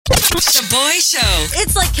Shaboy Show.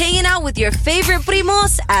 It's like hanging out with your favorite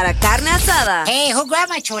primos at a carne asada. Hey, who grabbed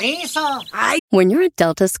my chorizo? When you're a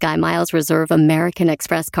Delta SkyMiles Reserve American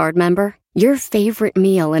Express card member, your favorite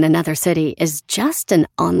meal in another city is just an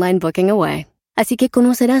online booking away. Así que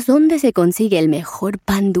conocerás dónde se consigue el mejor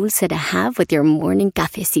pan dulce to have with your morning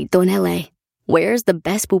cafecito en LA. Where's the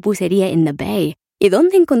best pupusería in the Bay? Y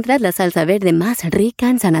dónde encontrar la salsa verde más rica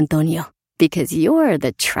en San Antonio. Because you're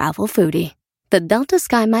the travel foodie. The Delta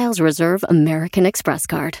SkyMiles Reserve American Express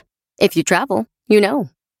card. If you travel, you know.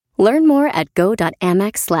 Learn more at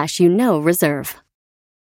go.amex/reserve.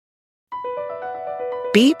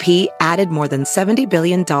 BP added more than $70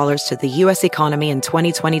 billion to the U.S. economy in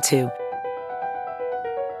 2022.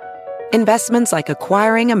 Investments like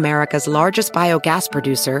acquiring America's largest biogas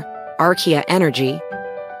producer, Archaea Energy,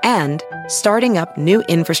 and starting up new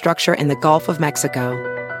infrastructure in the Gulf of Mexico.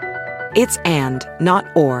 It's and, not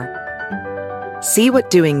or. See what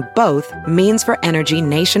doing both means for energy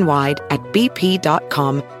nationwide at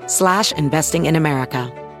bp.com/investing in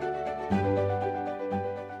America.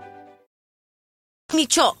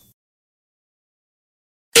 Micho.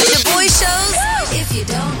 Shaboy Shows. If you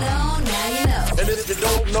don't know, now you know. And if you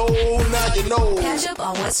don't know, now you know. Catch up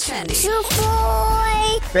on what's trending.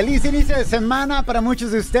 Feliz inicio de semana para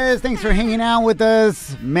muchos de ustedes. Thanks for hanging out with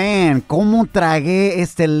us. Man, cómo tragué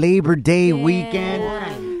este Labor Day weekend.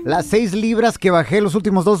 Las 6 libras que bajé los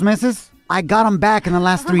últimos 2 meses, I got them back in the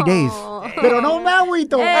last 3 days. Pero no me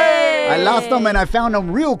agüito. I lost them and I found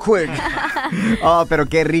them real quick. Oh, pero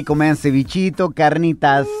qué rico, man. Cevichito,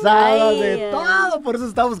 carnita asada, de todo. Por eso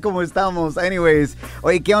estamos como estamos. Anyways,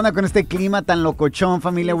 oye, ¿qué onda con este clima tan locochón,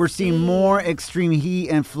 familia? We're seeing more extreme heat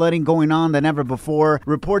and flooding going on than ever before.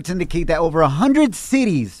 Reports indicate that over 100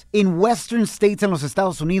 cities in western states in los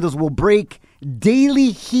Estados Unidos will break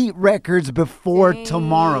daily heat records before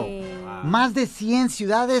tomorrow. Más de 100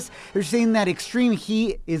 ciudades, they're saying that extreme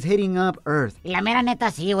heat is hitting up Earth. Y la mera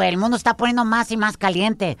neta sí, güey. El mundo está poniendo más y más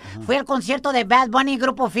caliente. Fui al concierto de Bad Bunny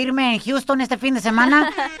Grupo Firme en Houston este fin de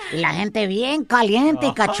semana. Y la gente bien caliente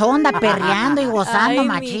y cachonda, perreando y gozando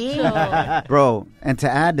machín. Bro, and to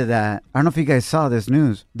add to that, I don't know if you guys saw this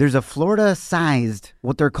news. There's a Florida-sized,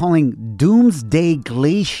 what they're calling doomsday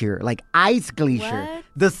glacier, like ice glacier. What?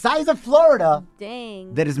 The size of Florida.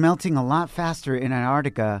 Dang. That is melting a lot faster in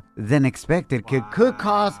Antarctica than expected. Could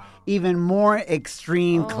cause even more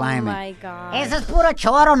extreme climate. Oh my God. Eso es puro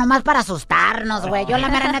choro, nomás para asustarnos, güey. Yo la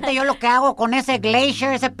mera neta, yo lo que hago con ese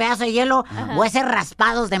glacier, ese pedazo de hielo, o ese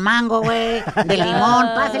raspados de mango, güey, de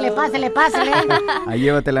limón. Pásele. Ahí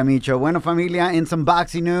llévatela, Micho. Bueno, familia, in some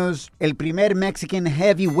boxing news, el primer Mexican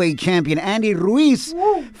heavyweight champion, Andy Ruiz,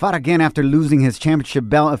 fought again after losing his championship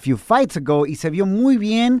belt a few fights ago y se vio muy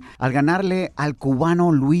bien al ganarle al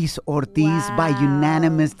cubano Luis Ortiz by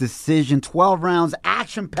unanimous decision. 12 rounds,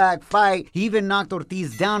 action-packed fight. He even knocked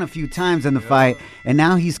Ortiz down a few times in the fight, and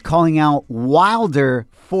now he's calling out Wilder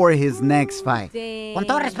for his next fight. Dang. Con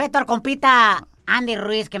todo respeto al compita Andy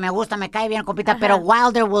Ruiz, que me gusta, me cae bien, compita, pero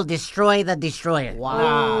Wilder will destroy the destroyer.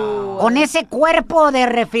 Wow. Con ese cuerpo de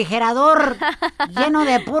refrigerador lleno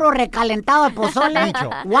de puro recalentado de pozole,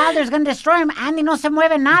 Wilder's gonna destroy him. Andy no se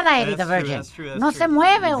mueve nada, Eddie the Virgin. No se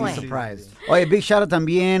mueve, güey. Oye, big shout out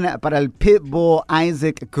también para el Pitbull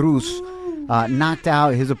Isaac Cruz. Knocked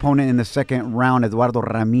out his opponent in the second round, Eduardo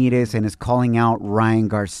Ramirez, and is calling out Ryan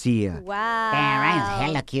Garcia. Wow. Damn, Ryan's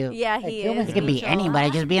hella cute. Yeah, he is. He could be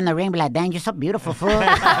anybody, just be in the ring, be like, damn, you're so beautiful, fool.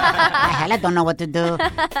 I hella don't know what to do.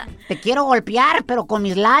 Te quiero golpear, pero con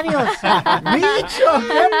mis labios. ¡Micho!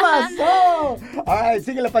 ¿Qué pasó? All right,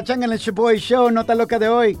 sigue la pachanga en el Shaboy Show, nota loca de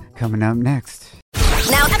hoy. Coming up next.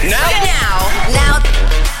 Now.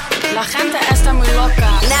 La gente está muy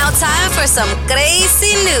loca. Now time for some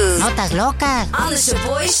crazy news Notas locas. on the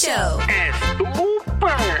Shaboy Show.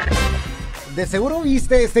 De seguro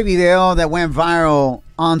viste este video that went viral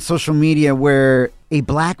on social media where a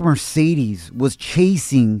black Mercedes was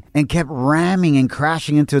chasing and kept ramming and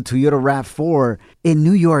crashing into a Toyota RAV4 in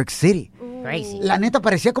New York City. Crazy. La neta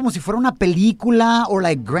parecía como si fuera una película or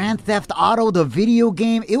like Grand Theft Auto, the video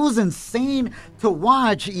game. It was insane to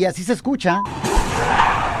watch. Y así se escucha.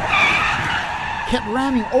 Kept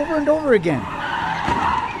ramming over and over again.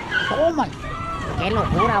 Oh my. Qué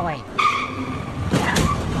locura, güey.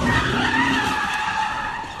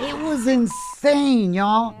 It was insane,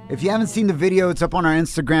 y'all. If you haven't seen the video, it's up on our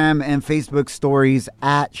Instagram and Facebook stories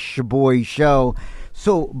at Shaboy Show.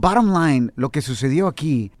 So, bottom line, lo que sucedió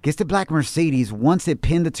aquí, que este black Mercedes, once it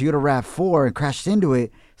pinned the Toyota RAV4 and crashed into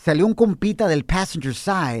it, salió un compita del passenger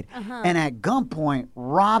side and at gunpoint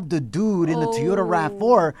robbed the dude in the Toyota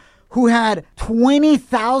RAV4 who had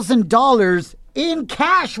 $20,000 in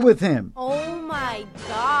cash with him. Oh my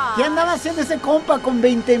God. ¿Qué andaba haciendo ese compa con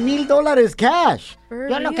 $20,000 cash?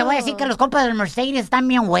 Yo lo que voy a decir que los compas del Mercedes están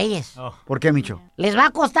bien güeyes. ¿Por qué, Micho? Les va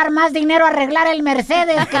a costar más dinero arreglar el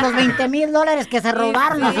Mercedes que los $20,000 que se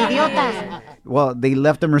robaron los idiotas. Well, they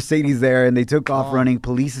left the Mercedes there and they took off running.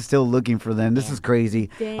 Police is still looking for them. This is crazy.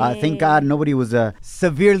 Thank God nobody was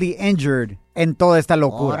severely injured en toda esta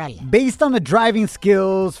locura. Órale. Based on the driving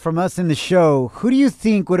skills from us in the show, who do you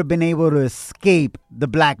think would have been able to escape the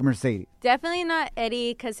black Mercedes? Definitely not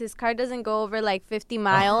Eddie, because his car doesn't go over like 50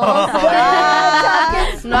 miles.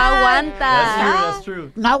 No aguanta. That's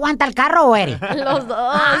true. ¿No aguanta el carro o Eddie? Los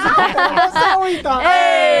dos.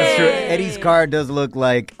 That's true. Eddie's car does look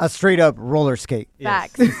like a straight up roller skate.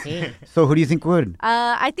 Facts. So who do you think would?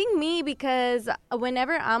 I think me, because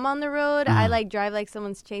whenever I'm on the road, I like drive like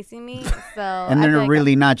someone's chasing me. So And I they're feel like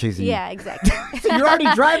really not chasing you. Yeah, exactly. You're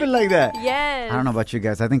already driving like that. Yes. I don't know about you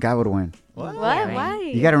guys. I think I would win. What?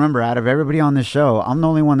 Why? You got to remember, out of everybody on this show, I'm the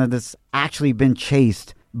only one that's actually been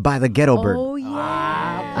chased by the ghetto bird. Oh,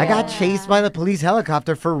 yeah. I got chased by the police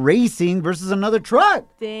helicopter for racing versus another truck.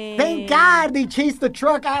 Dang. Thank God they chased the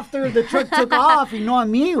truck after the truck took off. You know what I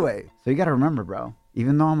mean? Way. So you got to remember, bro.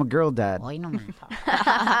 Even though I'm a girl dad, Hoy no me...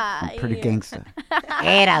 I'm pretty gangster.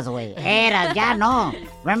 Eras, güey. Eras. Ya no.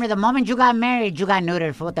 Remember, the moment you got married, you got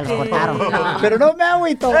neutered. Fool, te los cortaron. Pero no me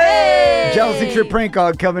agüito. Jealousy Trip prank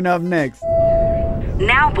call coming up next.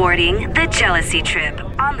 Now boarding the Jealousy Trip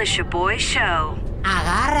on the Shaboy Show.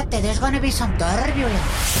 Agárrate, there's gonna be some turbulence.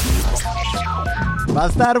 Va a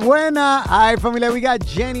estar buena. All right, familia, we got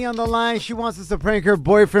Jenny on the line. She wants us to prank her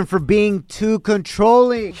boyfriend for being too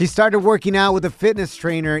controlling. She started working out with a fitness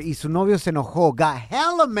trainer y su novio se enojó, got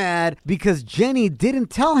hella mad because Jenny didn't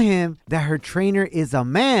tell him that her trainer is a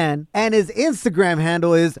man and his Instagram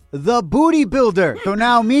handle is The Booty Builder. So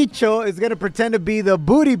now Micho is going to pretend to be the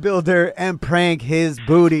booty builder and prank his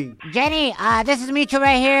booty. Jenny, this is Micho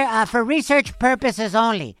right here. For research purposes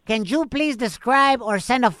only, can you please describe or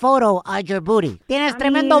send a photo of your booty? ¿Tienes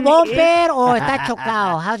tremendo bumper o está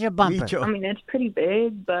chocado? How's your bumper? Micho. I mean, it's pretty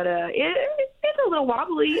big, but it's a little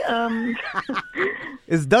wobbly.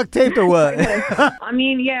 Is duct taped or what? I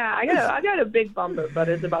mean, yeah, I got a big bumper, but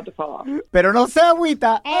it's about to fall off. Pero no se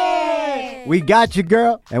agüita. Hey. We got you,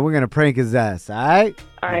 girl. And we're going to prank his ass, all right?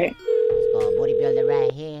 All right. Oh, booty builder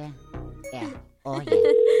right here. Yeah. Oh, yeah.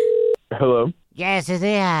 Hello? Yes, is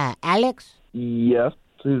it Alex? Yes.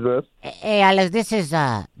 Who's this? Hey, Alex, this is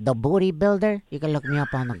the Booty Builder. You can look me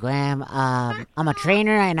up on the gram. I'm a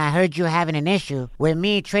trainer, and I heard you having an issue with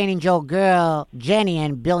me training your girl, Jenny,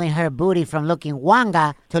 and building her booty from looking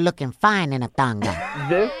wanga to looking fine in a tanga.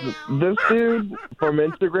 This dude from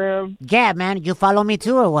Instagram? Yeah, man, you follow me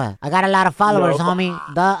too or what? I got a lot of followers, No. homie.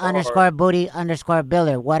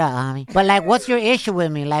 The_booty_builder. What up, homie? But, like, what's your issue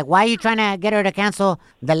with me? Like, why are you trying to get her to cancel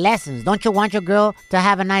the lessons? Don't you want your girl to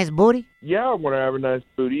have a nice booty? Yeah, I want to have a nice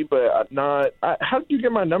booty, but not... how did you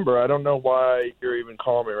get my number? I don't know why you're even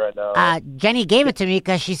calling me right now. Jenny gave it to me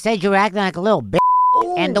because she said you were acting like a little bitch.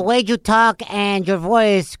 And the way you talk and your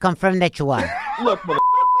voice confirm that you are. Look,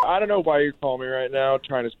 I don't know why you're calling me right now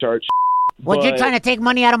trying to start Well, you're trying to take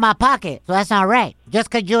money out of my pocket, so that's not right. Just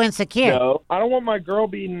because you're insecure. No, I don't want my girl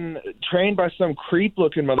being trained by some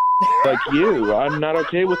creep-looking mother like you. I'm not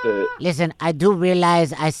okay with it. Listen, I do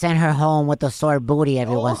realize I send her home with a sore booty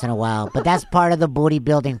every once in a while, but that's part of the booty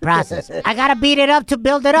building process. I gotta beat it up to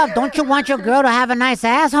build it up. Don't you want your girl to have a nice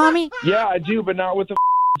ass, homie? Yeah, I do, but not with a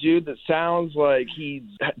dude that sounds like he's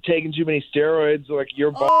taking too many steroids. Like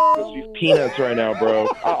your must be peanuts right now, bro.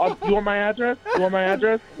 You want my address?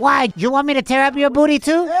 Why? You want me to tear up your booty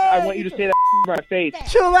too? I want you to say that in my face.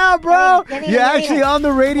 Chill out, bro. Get You're it. actually on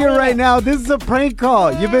the radio right now. This is a prank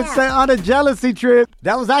call. You've been sent on a jealousy trip.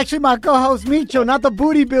 That was actually my co-host, Micho, not the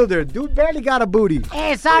booty builder. Dude barely got a booty.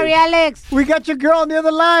 Hey, sorry, Alex. We got your girl on the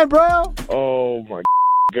other line, bro. Oh, my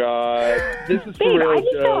God. This is for Babe, real, I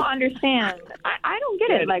just Joe. don't understand. I don't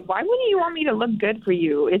get it. Like, why wouldn't you want me to look good for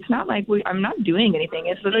you? It's not like I'm not doing anything.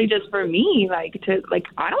 It's literally just for me. I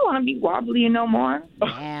don't want to be wobbly no more.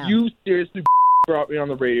 Damn. You seriously brought me on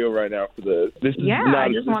the radio right now for this. This is Yeah, not I a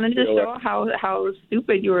just big wanted to deal. show how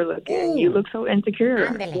stupid you were looking. You look so insecure.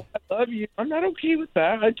 Ándale. I love you. I'm not okay with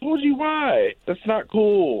that. I told you why. That's not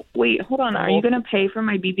cool. Wait, hold on. Are you going to pay for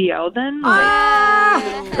my BBL then?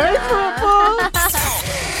 Pay for it, fool.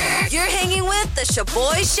 You're hanging with the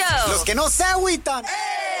Shaboy Show. Los que no se agüitan.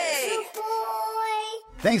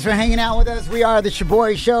 Thanks for hanging out with us. We are the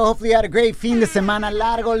Shaboy Show. Hopefully you had a great fin de semana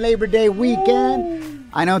largo, Labor Day weekend.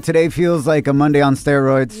 I know today feels like a Monday on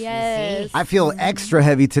steroids. Yes. I feel extra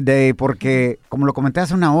heavy today porque, como lo comenté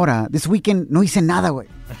hace una hora, this weekend no hice nada, güey.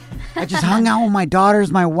 I just hung out with my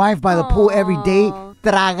daughters, my wife by the pool every day.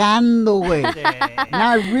 tragando, güey.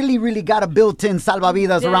 Now I really got a built-in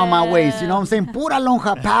salvavidas around my waist. You know what I'm saying? Pura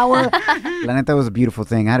lonja power. La neta was a beautiful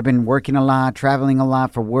thing. I had been working a lot, traveling a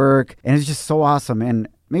lot for work, and it's just so awesome. And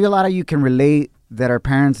maybe a lot of you can relate that are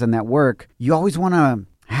parents and that work. You always want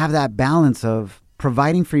to have that balance of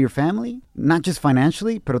providing for your family, not just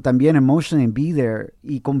financially, pero también emotionally, and be there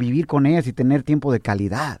y convivir con ellas y tener tiempo de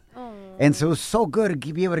calidad. And so it was so good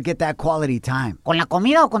to be able to get that quality time. ¿Con la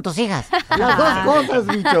comida o con tus hijas? Las dos cosas,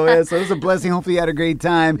 bicho. Yeah, so it was a blessing. Hopefully you had a great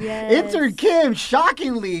time. Yes. Intern Kim,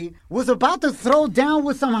 shockingly, was about to throw down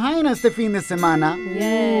with some Jaina este fin de semana.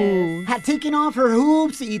 Yes. Had taken off her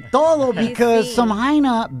hoops y todo because some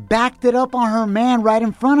Jaina backed it up on her man right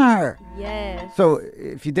in front of her. Yes. So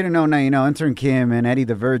if you didn't know, now you know. Intern Kim and Eddie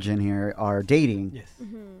the Virgin here are dating. Yes.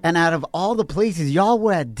 And out of all the places, y'all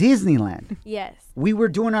were at Disneyland. Yes. We were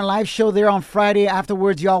doing our live show there on Friday.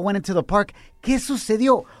 Afterwards, y'all went into the park. ¿Qué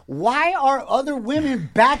sucedió? Why are other women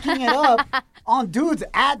backing it up on dudes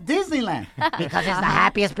at Disneyland? Because it's the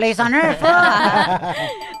happiest place on earth.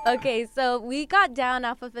 Okay, so we got down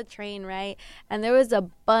off of a train, right? And there was a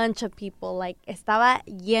bunch of people. Like, estaba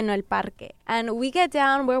lleno el parque. And we get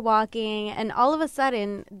down, we're walking, and all of a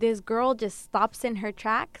sudden, this girl just stops in her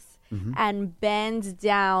tracks. And bends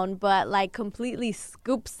down, but like completely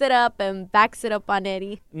scoops it up and backs it up on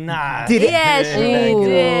Eddie. Nah. Did it? Yeah, she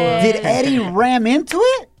did. Did Eddie ram into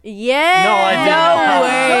it? Yeah. No,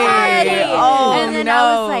 I didn't. No way. Oh, and then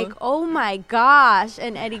I was like, oh my gosh.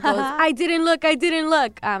 And Eddie goes, I didn't look.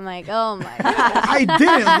 I'm like, oh my gosh. I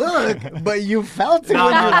didn't look, but you felt it No,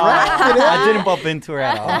 when no, you no. wrapped it up. I didn't bump into her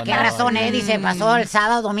at all. ¿Con qué razón Eddie se pasó el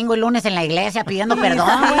sábado, domingo y lunes en la iglesia pidiendo perdón,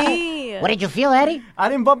 güey? What did you feel, Eddie? I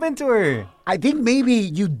didn't bump into her. I think maybe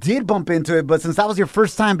you did bump into it, but since that was your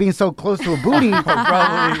first time being so close to a booty,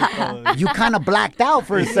 Probably. you kind of blacked out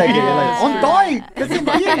for a second. You're like, "Ondoy, ¿qué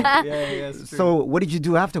sentí?" Yeah, it's true. So what did you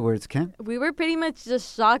do afterwards, Ken? We were pretty much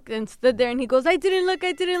just shocked and stood there. And he goes, I didn't look.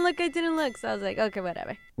 So I was like, okay,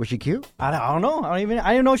 whatever. Was she cute? I don't know. I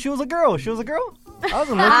didn't know she was a girl. She was a girl? I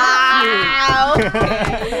wasn't looking.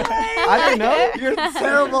 I didn't know. You're a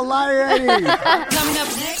terrible liar, Eddie. Coming up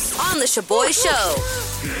next on The Shaboy Show.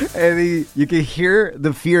 Eddie, you can hear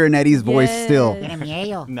the fear in Eddie's voice still. Tiene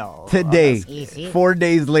miedo. No. Today, Sí, sí. 4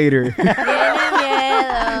 days later. Tiene miedo.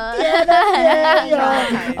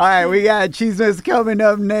 All right, we got Chismes coming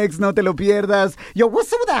up next. No te lo pierdas. Yo,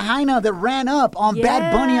 what's up with that Jaina that ran up on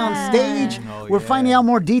Bad Bunny on stage? We're finding out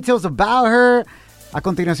more details about her. A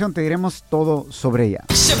continuación te diremos todo sobre ella.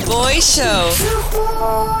 Shaboy Show.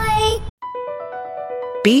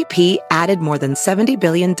 BP added more than $70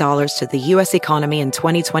 billion to the U.S. economy in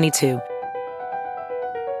 2022.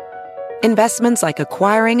 Investments like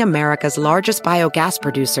acquiring America's largest biogas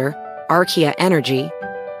producer, Archaea Energy,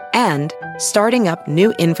 and starting up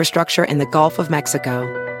new infrastructure in the Gulf of Mexico.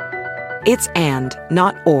 It's and,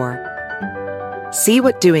 not or. See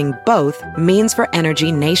what doing both means for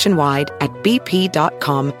energy nationwide at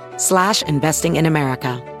bp.com/investing in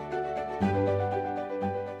America.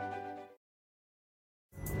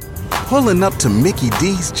 Pulling up to Mickey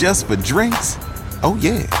D's just for drinks? Oh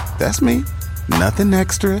yeah, that's me. Nothing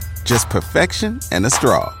extra, just perfection and a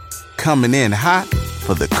straw. Coming in hot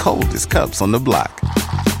for the coldest cups on the block.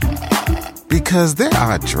 Because there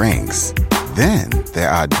are drinks. Then there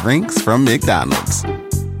are drinks from McDonald's.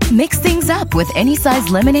 Mix things up with any size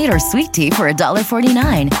lemonade or sweet tea for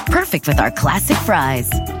 $1.49. Perfect with our classic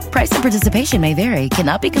fries. Price and participation may vary.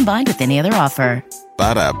 Cannot be combined with any other offer.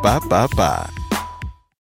 Ba-da-ba-ba-ba.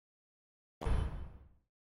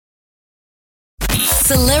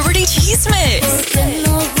 Celebrity Chismes.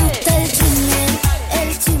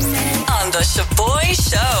 On The Shaboy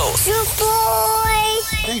Show.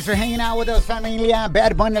 Thanks for hanging out with us, familia.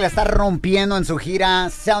 Bad Bunny la está rompiendo en su gira,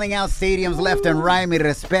 selling out stadiums left and right. Mis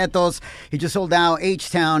respetos. He just sold out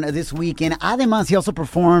H-Town this weekend. Además, he also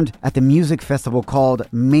performed at the music festival called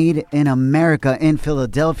Made in America in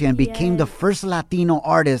Philadelphia and became the first Latino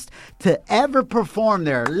artist to ever perform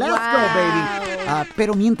there. Let's go, baby.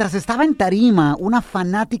 Pero mientras estaba en tarima, una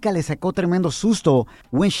fanática le sacó tremendo susto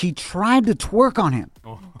when she tried to twerk on him.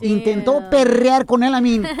 Intentó perrear con él. I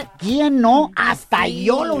mean, ¿quién no? Hasta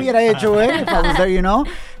yo lo hubiera hecho, if I was there, you know?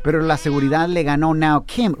 Pero la seguridad le ganó. Now,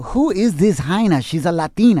 Kim, who is this Jaina? She's a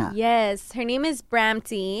Latina. Yes, her name is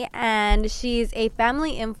Bramty, and she's a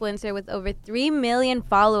family influencer with over 3 million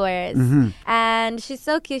followers. And she's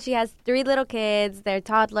so cute. She has 3 little kids. They're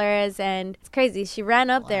toddlers, and it's crazy. She ran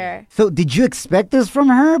up there. So, did you expect this from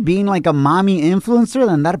her, being like a mommy influencer, de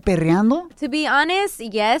andar perreando? To be honest,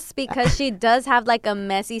 yes, because she does have like a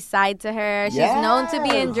messy side to her. She's known to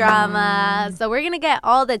be in drama. So we're going to get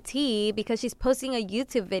all the tea because she's posting a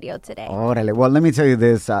YouTube video today. Órale. Well, let me tell you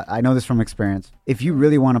this. I know this from experience. If you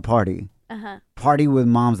really want to party, party with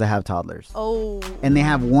moms that have toddlers. Oh. And they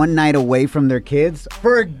have one night away from their kids.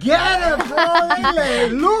 Forget it, bro. They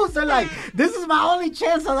lose. They're like, this is my only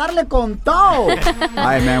chance to darle con todo. All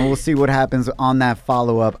right, man. We'll see what happens on that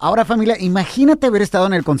follow-up. Ahora, familia, imagínate haber estado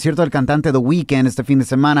en el concierto del cantante The Weeknd este fin de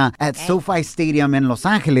semana at SoFi Stadium en Los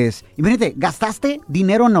Ángeles. Imagínate, gastaste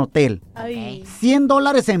dinero en hotel.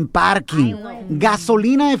 $100 en parking.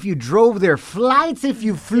 Gasolina if you drove there. Flights if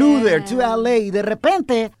you flew there to LA. Y de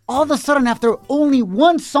repente, all of a sudden, after only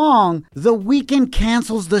one song, The Weeknd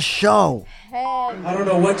cancels the show. I don't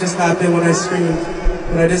know what just happened when I screamed,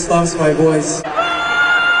 but I just lost my voice.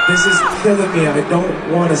 This is killing me. I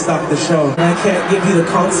don't want to stop the show. I can't give you the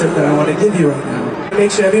concert that I want to give you right now.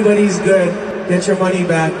 Make sure everybody's good. Get your money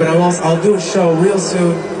back, but I'll do a show real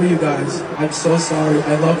soon for you guys. I'm so sorry.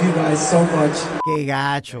 I love you guys so much. Qué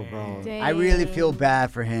gacho, bro. Dang. I really feel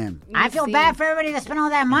bad for him. I feel bad for everybody that spent all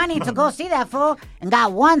that money to go see that fool and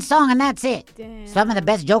got one song and that's it. Damn. Some of the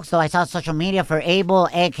best jokes, though, I saw on social media for Abel,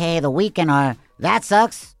 a.k.a. The Weeknd, are, that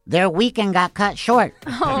sucks. Their weekend got cut short.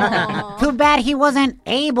 Too bad he wasn't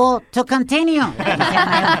able to continue. No,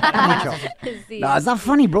 it's not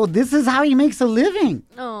funny, bro. This is how he makes a living.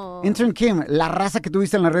 Intern Kim, la raza que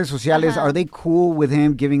tuviste en las redes sociales, are they cool with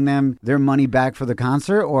him giving them their money back for the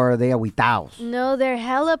concert, or are they aguitaos? No, they're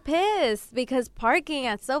hella pissed because parking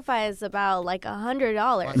at SoFi is about like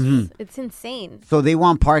 $100. It's insane. So they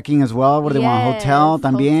want parking as well? What do they want? Hotel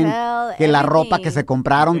también? Hotel, que la ropa que se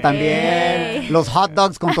compraron también. Los hot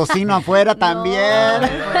dogs con tocino afuera también.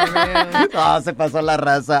 No, se pasó la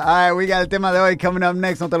raza. All right, we got el tema de hoy coming up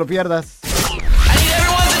next. No te lo pierdas.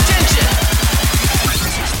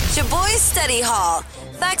 Shaboy Study Hall.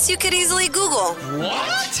 Facts you could easily Google.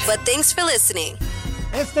 What? But thanks for listening.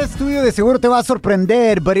 Este estudio de seguro te va a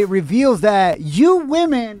sorprender, but it reveals that you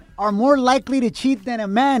women are more likely to cheat than a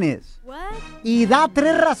man is. What? Y da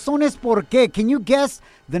 3 razones por qué. Can you guess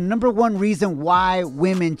the number one reason why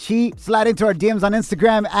women cheat? Slide into our DMs on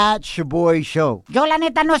Instagram at Shaboy Show. Yo la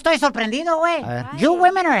neta no estoy sorprendido, güey. You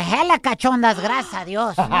women are hella cachondas, gracias a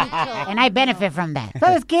Dios. And I benefit from that.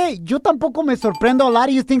 ¿Sabes qué? Yo tampoco me sorprendo. A lot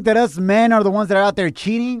of you think that us men are the ones that are out there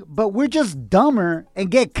cheating, but we're just dumber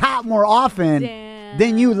and get caught more often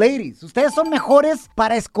than you ladies. Ustedes son mejores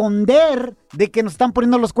para esconder de que nos están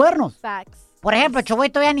poniendo los cuernos. Facts. Por ejemplo, Chuboy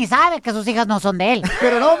todavía ni sabe que sus hijas no son de él.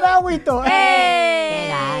 Pero no me agüito.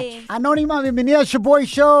 Hey. Anónima, bienvenida a Shaboy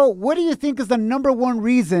Show. What do you think is the number one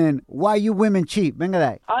reason why you women cheat? Venga de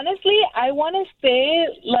ahí. Honestly, I want to say,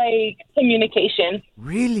 like, communication.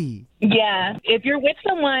 Really? Yeah. If you're with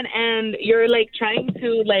someone and you're, like, trying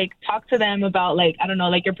to, like, talk to them about, like, I don't know,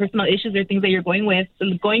 like, your personal issues or things that you're going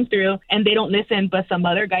through, and they don't listen, but some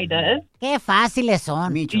other guy does. Qué fáciles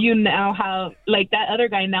son. You now have, like, that other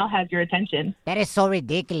guy now has your attention. That is so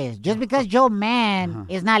ridiculous. Just because your man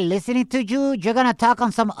is not listening to you, you're gonna talk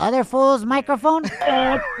on some other fool's microphone?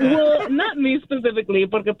 Well, not me specifically,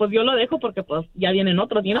 porque pues yo lo dejo porque pues ya vienen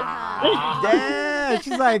otros, you know? Yeah,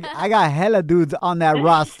 she's like, I got hella dudes on that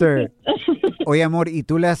roster. Oye, amor, ¿y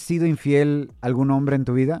tú le has sido infiel a algún hombre en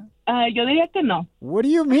tu vida? Yo diría que no. What do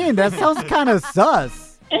you mean? That sounds kind of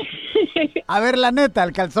sus. A ver, la neta,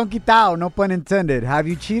 el calzón quitado, no pun intended. Have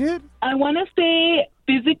you cheated? I want to say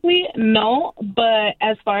physically, no, but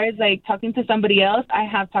as far as, like, talking to somebody else, I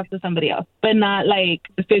have talked to somebody else, but not, like,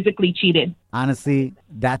 physically cheated. Honestly,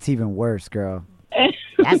 that's even worse, girl.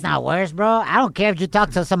 That's not worse, bro. I don't care if you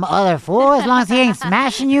talk to some other fool. As long as he ain't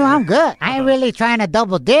smashing you, I'm good. I ain't really trying to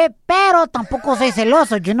double dip, pero tampoco soy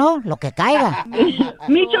celoso, you know? Lo que caiga.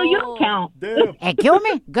 Micho, you don't count. Hey, kill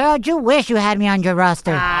me? Girl, you wish you had me on your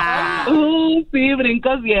roster. Sí,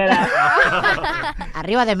 brincos viera.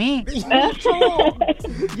 Arriba de mí.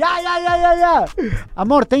 Ya.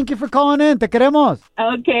 Amor, thank you for calling in. Te queremos.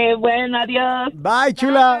 Okay, bueno, adiós. Bye,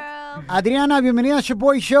 chula. Adriana, bienvenida a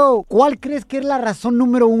Shaboy Show. ¿Cuál crees que es la razón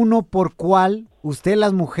número 1 por cual usted,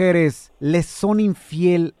 las mujeres, les son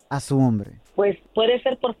infiel a su hombre? Pues puede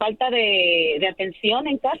ser por falta de atención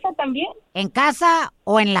en casa también. ¿En casa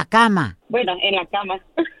o en la cama? Bueno, en la cama.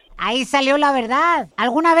 Ahí salió la verdad.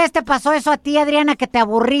 ¿Alguna vez te pasó eso a ti, Adriana, que te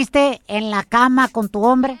aburriste en la cama con tu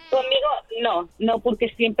hombre? Conmigo, no, porque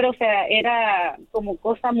siempre, o sea, era como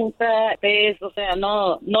cosa mucha vez, o sea,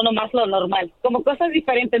 no nomás lo normal. Como cosas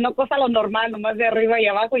diferentes, no cosa lo normal, nomás de arriba y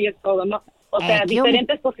abajo y es todo, ¿no? O sea,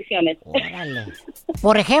 diferentes posiciones. Órale.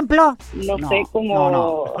 Por ejemplo. No sé cómo...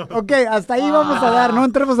 No. Ok, hasta ahí vamos a dar, no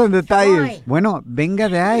entremos en detalles. Bueno, venga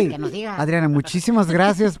de ahí. Que nos diga. Adriana, muchísimas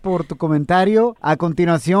gracias por tu comentario. A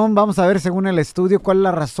continuación, vamos a ver, según el estudio, cuál es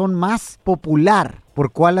la razón más popular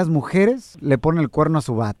por cuál las mujeres le ponen el cuerno a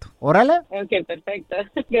su vato. Órale. Ok, perfecto.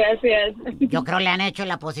 Gracias. Yo creo le han hecho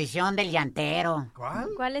la posición del llantero.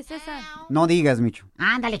 ¿Cuál es esa? No digas, Micho.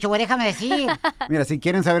 Ándale, Chuboy, déjame decir. Mira, si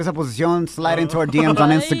quieren saber esa posición, slide into our DMs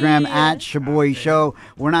on Instagram @Shaboy Show.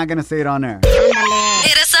 We're not gonna say it on air.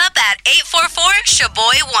 Hit us up at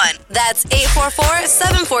 844-SHABOY1. That's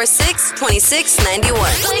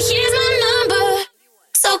 844-746-2691. But here's my number,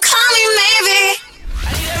 so call me maybe.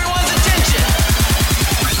 I need everyone's attention.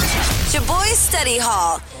 Shaboy Study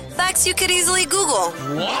Hall. Facts you could easily Google.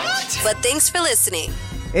 What? But thanks for listening.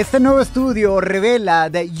 Este nuevo estudio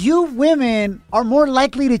revela that you women are more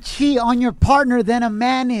likely to cheat on your partner than a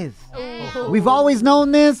man is. We've always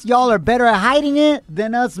known this. Y'all are better at hiding it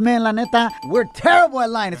than us men, la neta. We're terrible at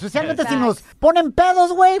lying. Especialmente si nos ponen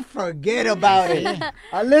pedos, güey. Forget about it.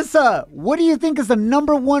 Alyssa, what do you think is the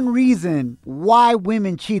number one reason why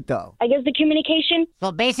women cheat, though? I guess the communication.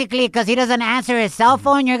 So basically, because he doesn't answer his cell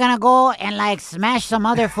phone, you're going to go and, like, smash some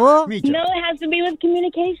other fool? No, it has to be with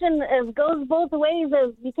communication. It goes both ways.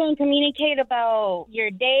 If you can't communicate about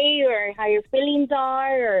your day or how your feelings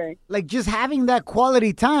are, or... Like, just having that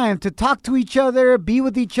quality time to talk to each other, be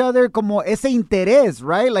with each other, como ese interés,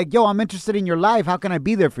 right? Like, yo, I'm interested in your life. How can I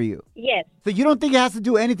be there for you? Yes. So you don't think it has to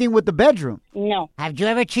do anything with the bedroom? No. Have you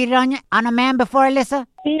ever cheated on a man before, Alyssa?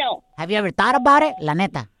 No. Have you ever thought about it? La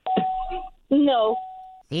neta. No.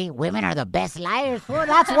 See, women are the best liars, fool.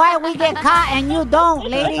 That's why we get caught and you don't,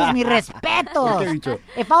 ladies. Mi respeto.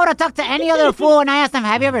 If I would have talked to any other fool and I asked them,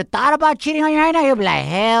 have you ever thought about cheating on your partner? You'd be like,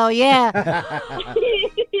 hell yeah.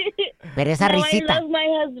 Pero esa risita. I love my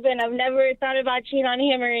husband. I've never thought about cheating on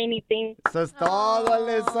him or anything. Eso es todo,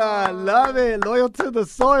 Alyssa. Love it. Loyal to the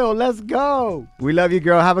soil. Let's go. We love you,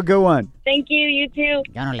 girl. Have a good one. Thank you. You too.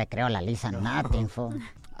 Yo no le creo a la Lisa nothing, fool.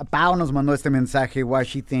 Pao nos mandó este mensaje why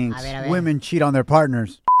she thinks A ver. women cheat on their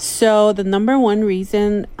partners. So the number one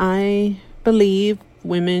reason I believe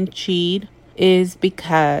women cheat is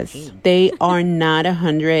because they are not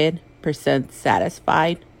 100%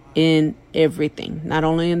 satisfied in everything, not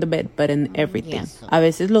only in the bed, but in everything. Yes. A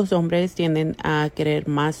veces los hombres tienden a querer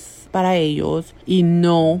más para ellos y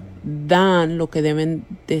no dan lo que deben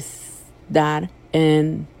dar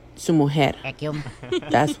en su mujer.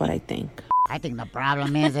 That's what I think. I think the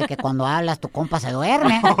problem is de que cuando hablas tu compa se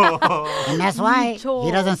duerme. And that's why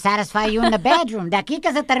he doesn't satisfy you in the bedroom. De aquí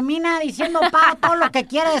que se termina diciendo Pau todo lo que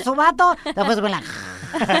quiere de su vato, después con la...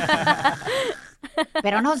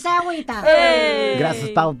 Pero no se agüita. Gracias,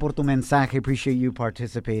 Pau, por tu mensaje. Appreciate you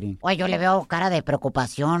participating. Oye, yo le veo cara de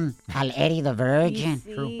preocupación al Eddie the Virgin.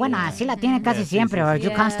 Sí. Bueno, así la tiene casi siempre. Or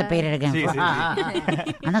you constipated again. Sí.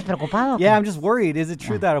 ¿Andas preocupado? Yeah, I'm just worried. Is it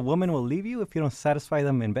true that a woman will leave you if you don't satisfy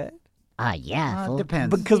them in bed? Yeah.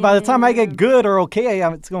 Depends. Because by the time I get good or okay,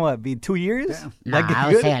 it's going to be 2 years? No,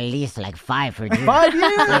 I would say at least like 5 for you. 5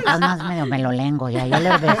 years? Estás más medio melolengo. Yeah, you're a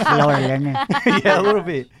little bit slower learner. Yeah, a little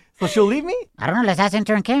bit. So she'll leave me? I don't know. Let's ask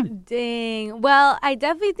intern Kim. Dang. Well, I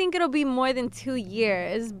definitely think it'll be more than 2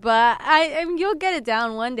 years, but I mean, you'll get it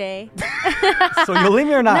down one day. So you'll leave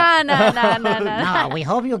me or not? No. No, we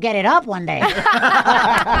hope you get it up one day.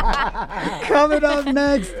 Coming up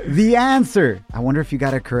next, the answer. I wonder if you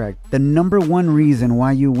got it correct. The number one reason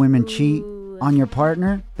why you women cheat on your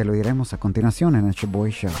partner. Te lo diremos a continuación en el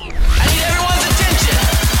Shaboy Show.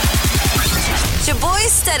 Shaboy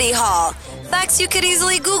Study Hall. Facts you could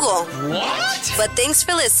easily Google. What? But thanks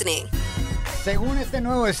for listening. Según este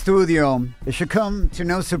nuevo estudio, it should come to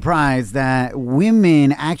no surprise that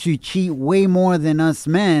women actually cheat way more than us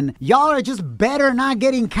men. Y'all are just better not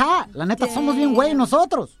getting caught. La neta, somos bien güey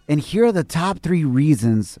nosotros. And here are the top 3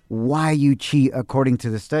 reasons why you cheat according to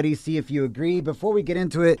the study. See if you agree. Before we get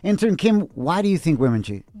into it, intern Kim, why do you think women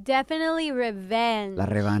cheat? Definitely revenge. La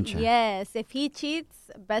revancha. Yes. If he cheats,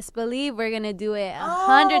 best believe we're going to do it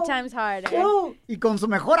 100 times harder. Y con su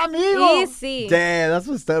mejor amigo. Easy. Damn, that's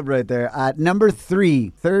what's up right there. Number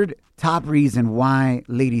 3, third top reason why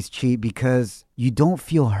ladies cheat, because you don't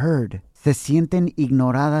feel heard. Se sienten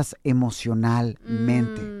ignoradas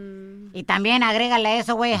emocionalmente. Y también agrégale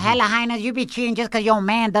eso, güey. Hella highness, you be cheating just because your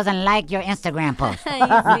man doesn't like your Instagram post.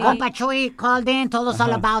 Compa Chuy called in, told us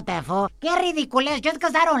all about that, fool. Qué ridiculous. Just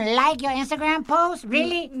because I don't like your Instagram post?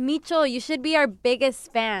 Really? Micho, you should be our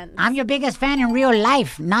biggest fan. I'm your biggest fan in real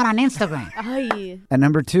life, not on Instagram. Ay. And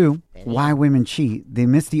number 2, why women cheat. They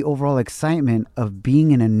miss the overall excitement of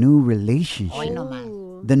being in a new relationship. Hoy no más.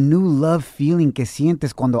 The new love feeling que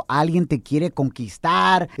sientes cuando alguien te quiere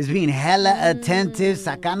conquistar, is being hella attentive,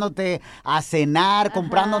 sacándote a cenar,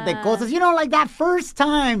 comprándote cosas. You know, like that first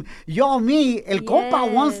time y'all meet, el compa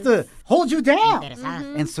wants to hold you down.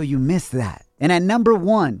 And so you miss that. And at number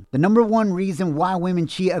one, the number one reason why women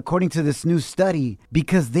cheat, according to this new study,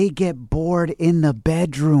 because they get bored in the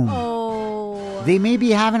bedroom. Oh. They may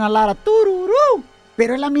be having a lot of tururú,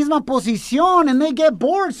 pero es la misma posición, and they get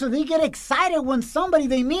bored, so they get excited when somebody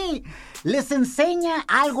they meet les enseña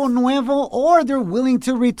algo nuevo, or they're willing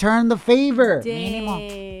to return the favor.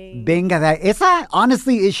 Venga, esa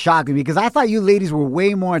honestly is shocking, because I thought you ladies were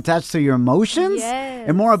way more attached to your emotions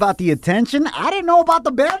and more about the attention. I didn't know about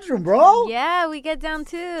the bedroom, bro. Yeah, we get down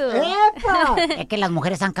too. Es que las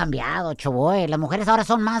mujeres han cambiado, Choboy. Las mujeres ahora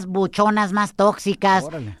son más buchonas, más tóxicas.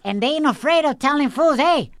 Órale. And they ain't afraid of telling fools,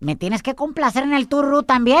 hey, me tienes que complacer en el turru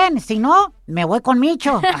también. Si no, me voy con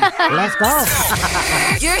Micho. Let's go.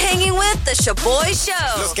 You're hanging with The Shaboy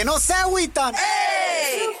Show. Los que no se agüitan.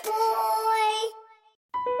 Hey!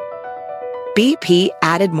 BP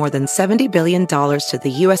added more than $70 billion to the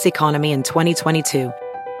U.S. economy in 2022.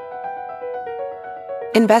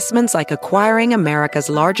 Investments like acquiring America's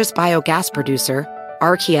largest biogas producer,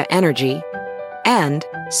 Archaea Energy, and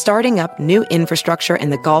starting up new infrastructure in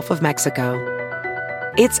the Gulf of Mexico.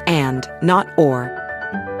 It's and, not or.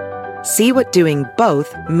 See what doing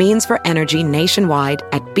both means for energy nationwide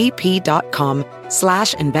at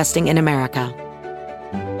bp.com/investing in America.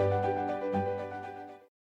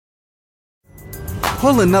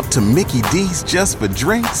 Pulling up to Mickey D's just for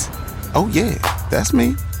drinks? Oh yeah, that's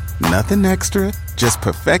me. Nothing extra, just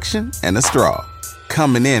perfection and a straw.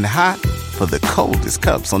 Coming in hot for the coldest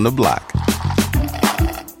cups on the block.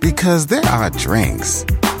 Because there are drinks.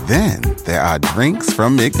 Then there are drinks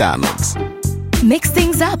from McDonald's. Mix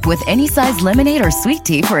things up with any size lemonade or sweet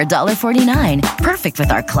tea for $1.49. Perfect with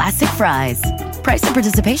our classic fries. Price and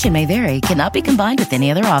participation may vary. Cannot be combined with any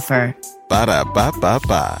other offer.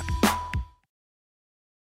 Ba-da-ba-ba-ba.